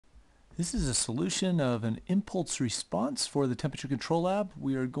This is a solution of an impulse response for the temperature control lab.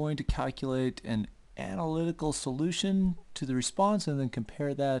 We are going to calculate an analytical solution to the response and then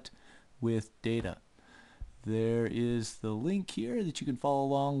compare that with data. There is the link here that you can follow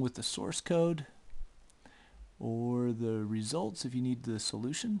along with the source code or the results if you need the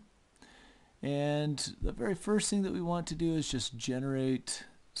solution. And the very first thing that we want to do is just generate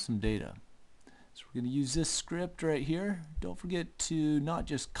some data. So we're going to use this script right here. Don't forget to not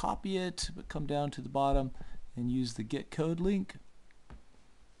just copy it, but come down to the bottom and use the get code link.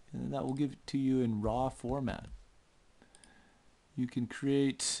 And that will give it to you in raw format. You can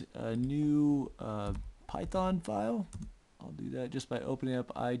create a new Python file. I'll do that just by opening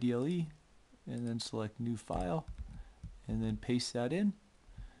up IDLE and then select new file and then paste that in.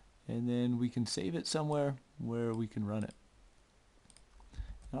 And then we can save it somewhere where we can run it.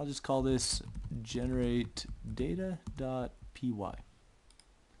 And I'll just call this generate data.py. Alright,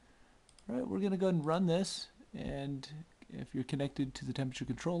 we're going to go ahead and run this, and if you're connected to the temperature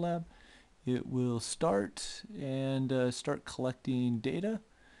control lab, it will start and start collecting data,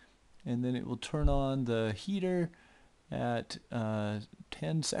 and then it will turn on the heater at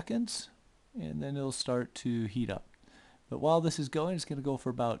 10 seconds, and then it'll start to heat up. But while this is going, it's going to go for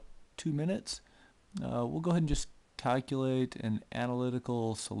about 2 minutes. We'll go ahead and just calculate an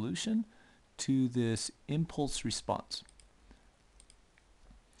analytical solution to this impulse response.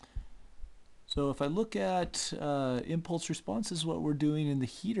 So if I look at impulse response, this is what we're doing in the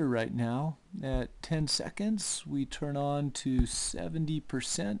heater right now. At 10 seconds, we turn on to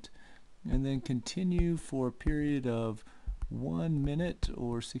 70% and then continue for a period of 1 minute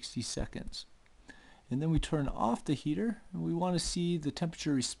or 60 seconds. And then we turn off the heater, and we want to see the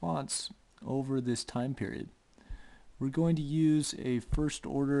temperature response over this time period. We're going to use a first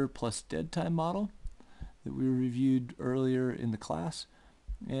order plus dead time model that we reviewed earlier in the class,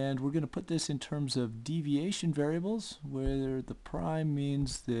 and we're going to put this in terms of deviation variables, where the prime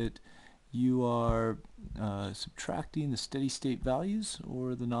means that you are subtracting the steady state values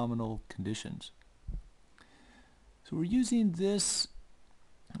or the nominal conditions. So we're using this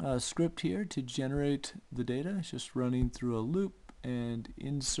script here to generate the data. It's just running through a loop and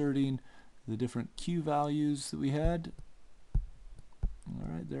inserting the different Q values that we had.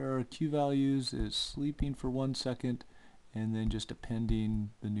 Alright, there are Q values is sleeping for 1 second and then just appending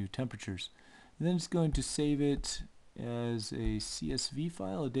the new temperatures. And then it's going to save it as a CSV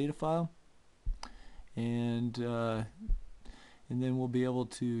file, a data file, and then we'll be able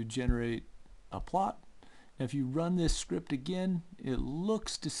to generate a plot. Now if you run this script again, it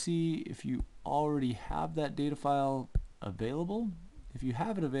looks to see if you already have that data file available. If you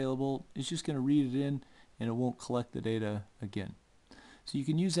have it available, it's just going to read it in and it won't collect the data again. So you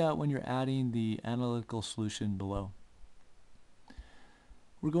can use that when you're adding the analytical solution below.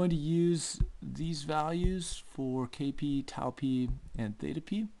 We're going to use these values for Kp, tau p, and theta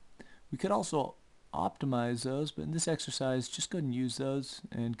p. We could also optimize those, but in this exercise, just go ahead and use those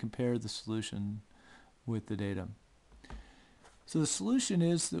and compare the solution with the data. So the solution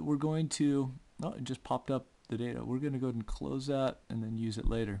is that we're going to, oh, it just popped up the data. We're going to go ahead and close that and then use it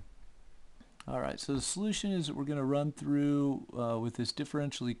later. Alright, so the solution is that we're going to run through with this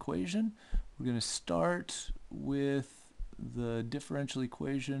differential equation. We're going to start with the differential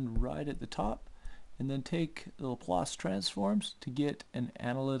equation right at the top and then take the Laplace transforms to get an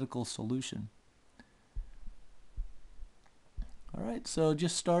analytical solution. Alright, so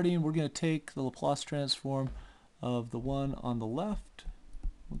just starting, we're going to take the Laplace transform of the one on the left.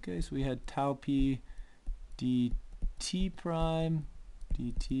 Okay, so we had tau p dt prime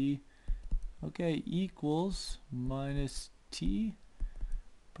dt, okay, equals minus t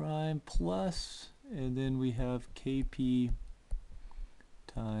prime plus, and then we have kp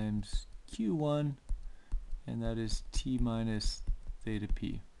times q1, and that is t minus theta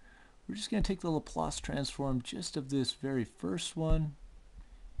p. We're just going to take the Laplace transform just of this very first one,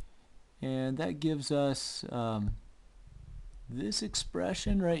 and that gives us this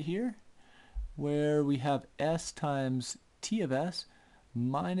expression right here, where we have s times t of s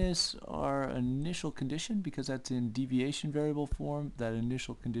minus our initial condition, because that's in deviation variable form. That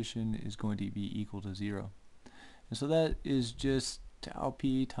initial condition is going to be equal to 0. And so that is just tau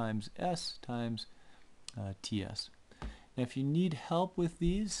p times s times ts. Now if you need help with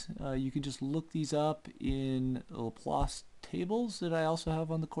these, you can just look these up in Laplace tables that I also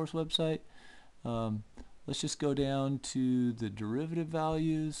have on the course website. Let's just go down to the derivative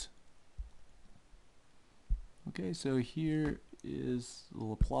values. Okay, so here is the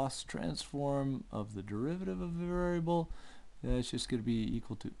Laplace transform of the derivative of a variable. That's just going to be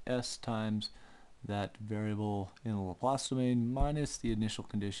equal to s times that variable in the Laplace domain minus the initial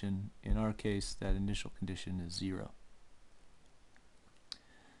condition. In our case, that initial condition is 0.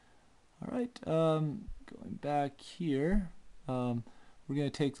 Alright, going back here, we're going to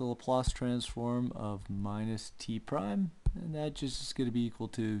take the Laplace transform of minus t prime, and that just is going to be equal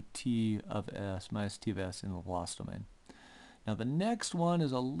to t of s minus t of s in the Laplace domain. Now the next one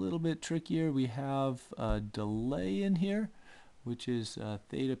is a little bit trickier. We have a delay in here, which is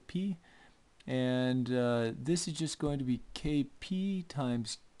theta p, and this is just going to be kp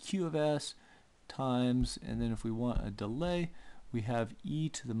times q of s times, and then if we want a delay, we have e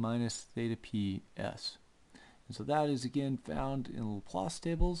to the minus theta p s. And so that is again found in Laplace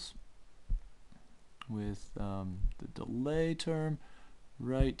tables with the delay term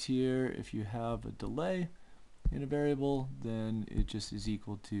right here. If you have a delay in a variable, then it just is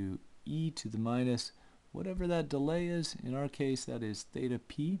equal to e to the minus whatever that delay is. In our case, that is theta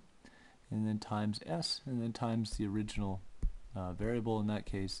p, and then times s, and then times the original variable. In that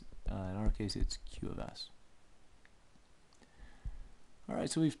case, in our case, it's q of s. Alright,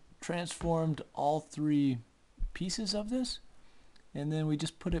 so we've transformed all three pieces of this, and then we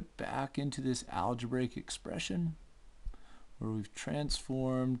just put it back into this algebraic expression where we've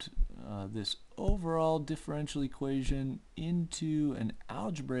transformed this overall differential equation into an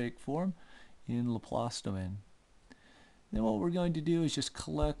algebraic form in Laplace domain. Then what we're going to do is just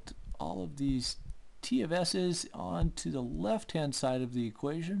collect all of these t of s's onto the left hand side of the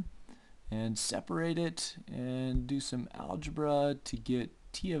equation and separate it and do some algebra to get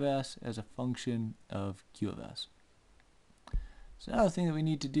t of s as a function of q of s. So another thing that we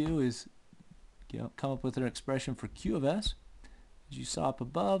need to do is come up with an expression for q of s. As you saw up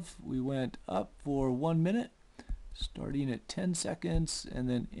above, we went up for 1 minute, starting at 10 seconds and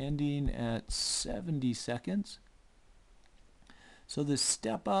then ending at 70 seconds. So this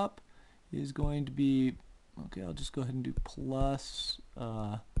step up is going to be, okay, I'll just go ahead and do plus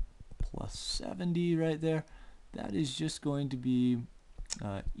 70 right there. That is just going to be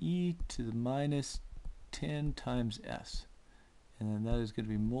e to the minus 10 times s. And then that is going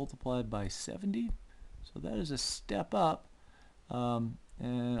to be multiplied by 70. So that is a step up.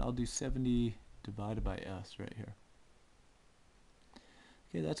 And I'll do 70 divided by s right here.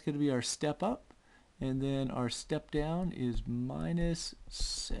 Okay, that's going to be our step up. And then our step down is minus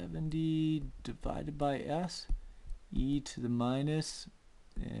 70 divided by s, e to the minus,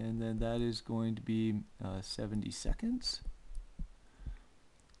 and then that is going to be 70 seconds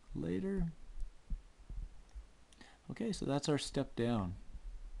later. Okay, so that's our step down.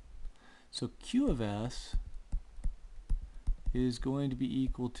 So q of s is going to be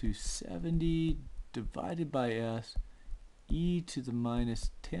equal to 70 divided by s, e to the minus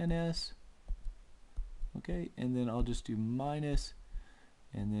 10s. Okay, and then I'll just do minus,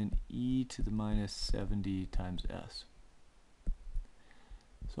 and then e to the minus 70 times s.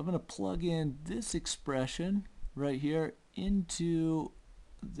 So I'm going to plug in this expression right here into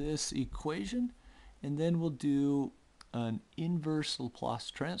this equation, and then we'll do an inverse Laplace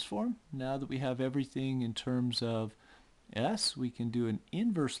transform. Now that we have everything in terms of s, we can do an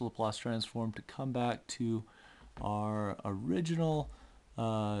inverse Laplace transform to come back to our original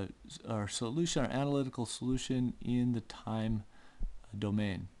our solution, our analytical solution in the time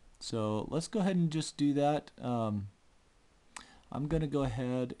domain. So let's go ahead and just do that. I'm going to go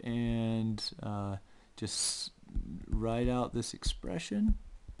ahead and just write out this expression.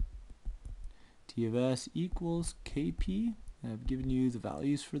 T of s equals kp. I've given you the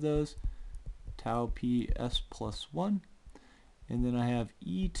values for those. Tau p s plus 1. And then I have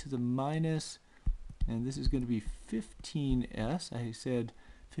e to the minus, and this is going to be 15s. I said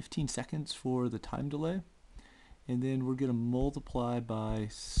 15 seconds for the time delay. And then we're going to multiply by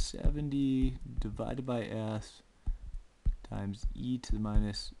 70 divided by s times e to the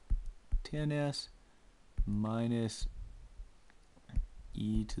minus 10s minus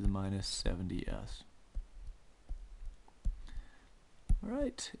e to the minus 70s.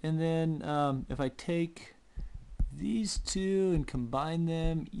 Alright, and then if I take these two and combine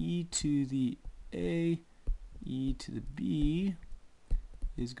them, e to the a, e to the b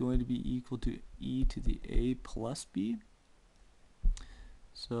is going to be equal to e to the a plus b.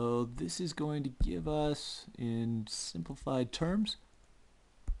 So this is going to give us, in simplified terms,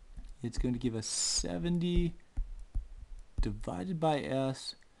 it's going to give us 70 divided by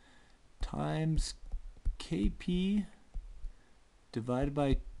s times kp divided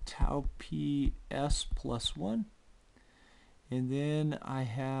by tau p s plus 1. And then I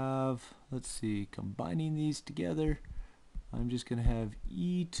have, let's see, combining these together, I'm just going to have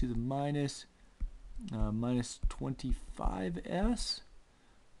e to the minus minus 25s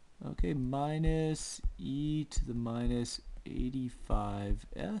Okay, minus e to the minus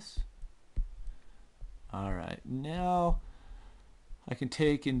 85s. Alright, now I can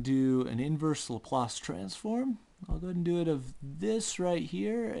take and do an inverse Laplace transform. I'll go ahead and do it of this right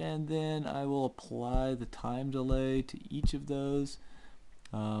here, and then I will apply the time delay to each of those,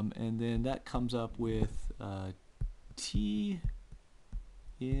 and then that comes up with t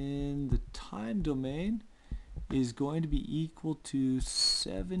in the time domain is going to be equal to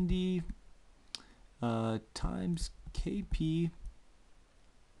 70 times kp.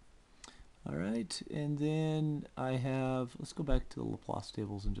 Alright, and then I have, let's go back to the Laplace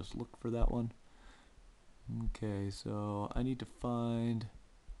tables and just look for that one. Okay, so I need to find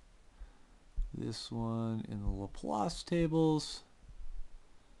this one in the Laplace tables.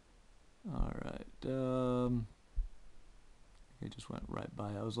 Alright, it just went right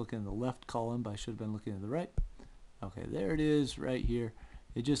by. I was looking in the left column, but I should have been looking at the right. Okay, there it is right here.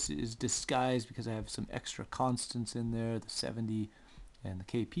 It just is disguised because I have some extra constants in there, the 70 and the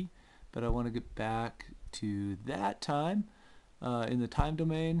kp. But I want to get back to that time in the time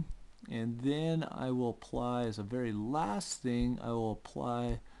domain, and then I will apply, as a very last thing, I will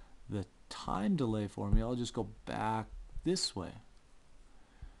apply the time delay formula. I'll just go back this way.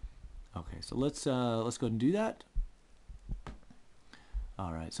 Okay, so let's go ahead and do that.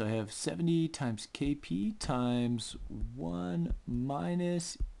 Alright, so I have 70 times kp times 1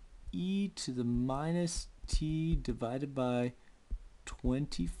 minus e to the minus t divided by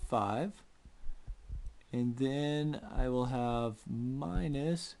 25, and then I will have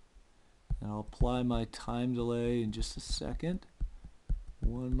minus, and I'll apply my time delay in just a second,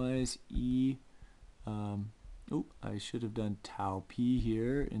 1 minus e, oh, I should have done tau p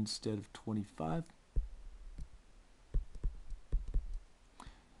here instead of 25.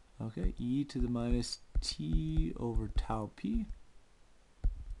 Okay, e to the minus t over tau p.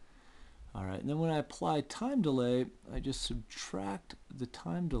 Alright, and then when I apply time delay, I just subtract the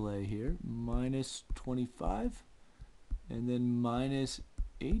time delay here, minus 25, and then minus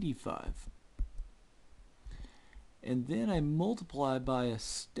 85. And then I multiply by a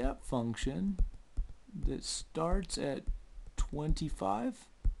step function that starts at 25,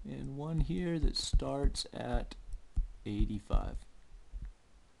 and one here that starts at 85.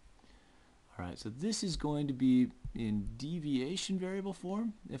 Alright, so this is going to be in deviation variable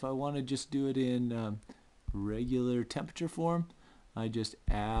form. If I want to just do it in regular temperature form, I just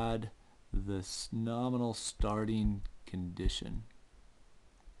add this nominal starting condition.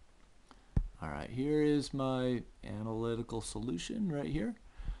 Alright, here is my analytical solution right here.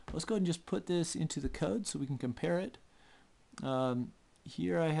 Let's go ahead and just put this into the code so we can compare it.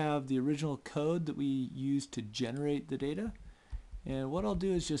 Here I have the original code that we used to generate the data, and what I'll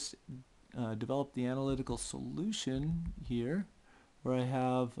do is just develop the analytical solution here, where I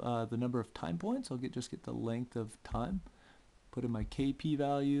have the number of time points. I'll just get the length of time, put in my kp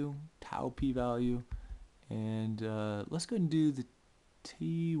value, tau p value, and let's go ahead and do the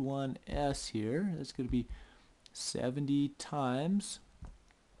t1s here. That's going to be 70 times.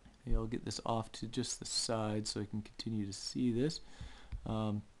 Maybe I'll get this off to just the side so I can continue to see this.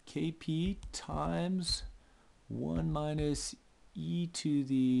 Kp times 1 minus e to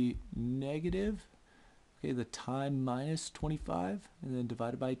the negative, okay, the time minus 25, and then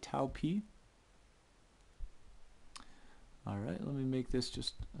divided by tau p. Alright, let me make this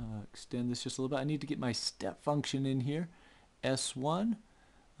just, extend this just a little bit. I need to get my step function in here, S1.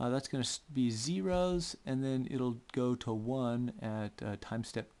 That's going to be zeros, and then it'll go to 1 at time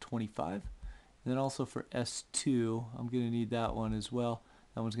step 25. And then also for S2, I'm going to need that one as well.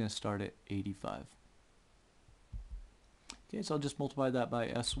 That one's going to start at 85. Okay, so I'll just multiply that by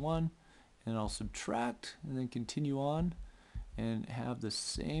S1, and I'll subtract, and then continue on, and have the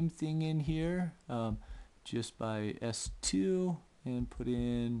same thing in here, just by S2, and put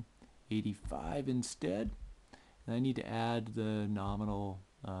in 85 instead. And I need to add the nominal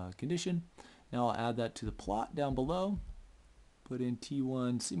condition. Now I'll add that to the plot down below, put in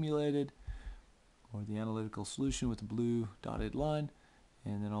T1 simulated, or the analytical solution with the blue dotted line,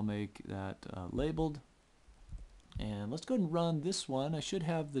 and then I'll make that labeled. And let's go ahead and run this one. I should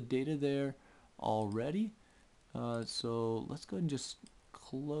have the data there already. So let's go ahead and just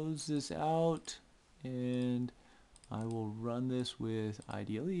close this out, and I will run this with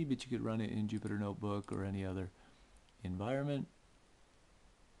IDLE, but you could run it in Jupyter Notebook or any other environment.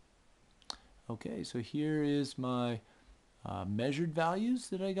 Okay, so here is my measured values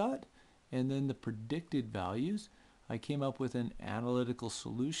that I got, and then the predicted values. I came up with an analytical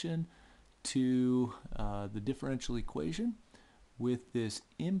solution to the differential equation with this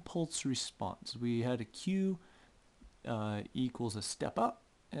impulse response. We had a Q equals a step up,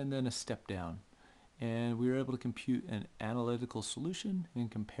 and then a step down. And we were able to compute an analytical solution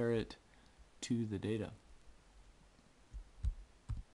and compare it to the data.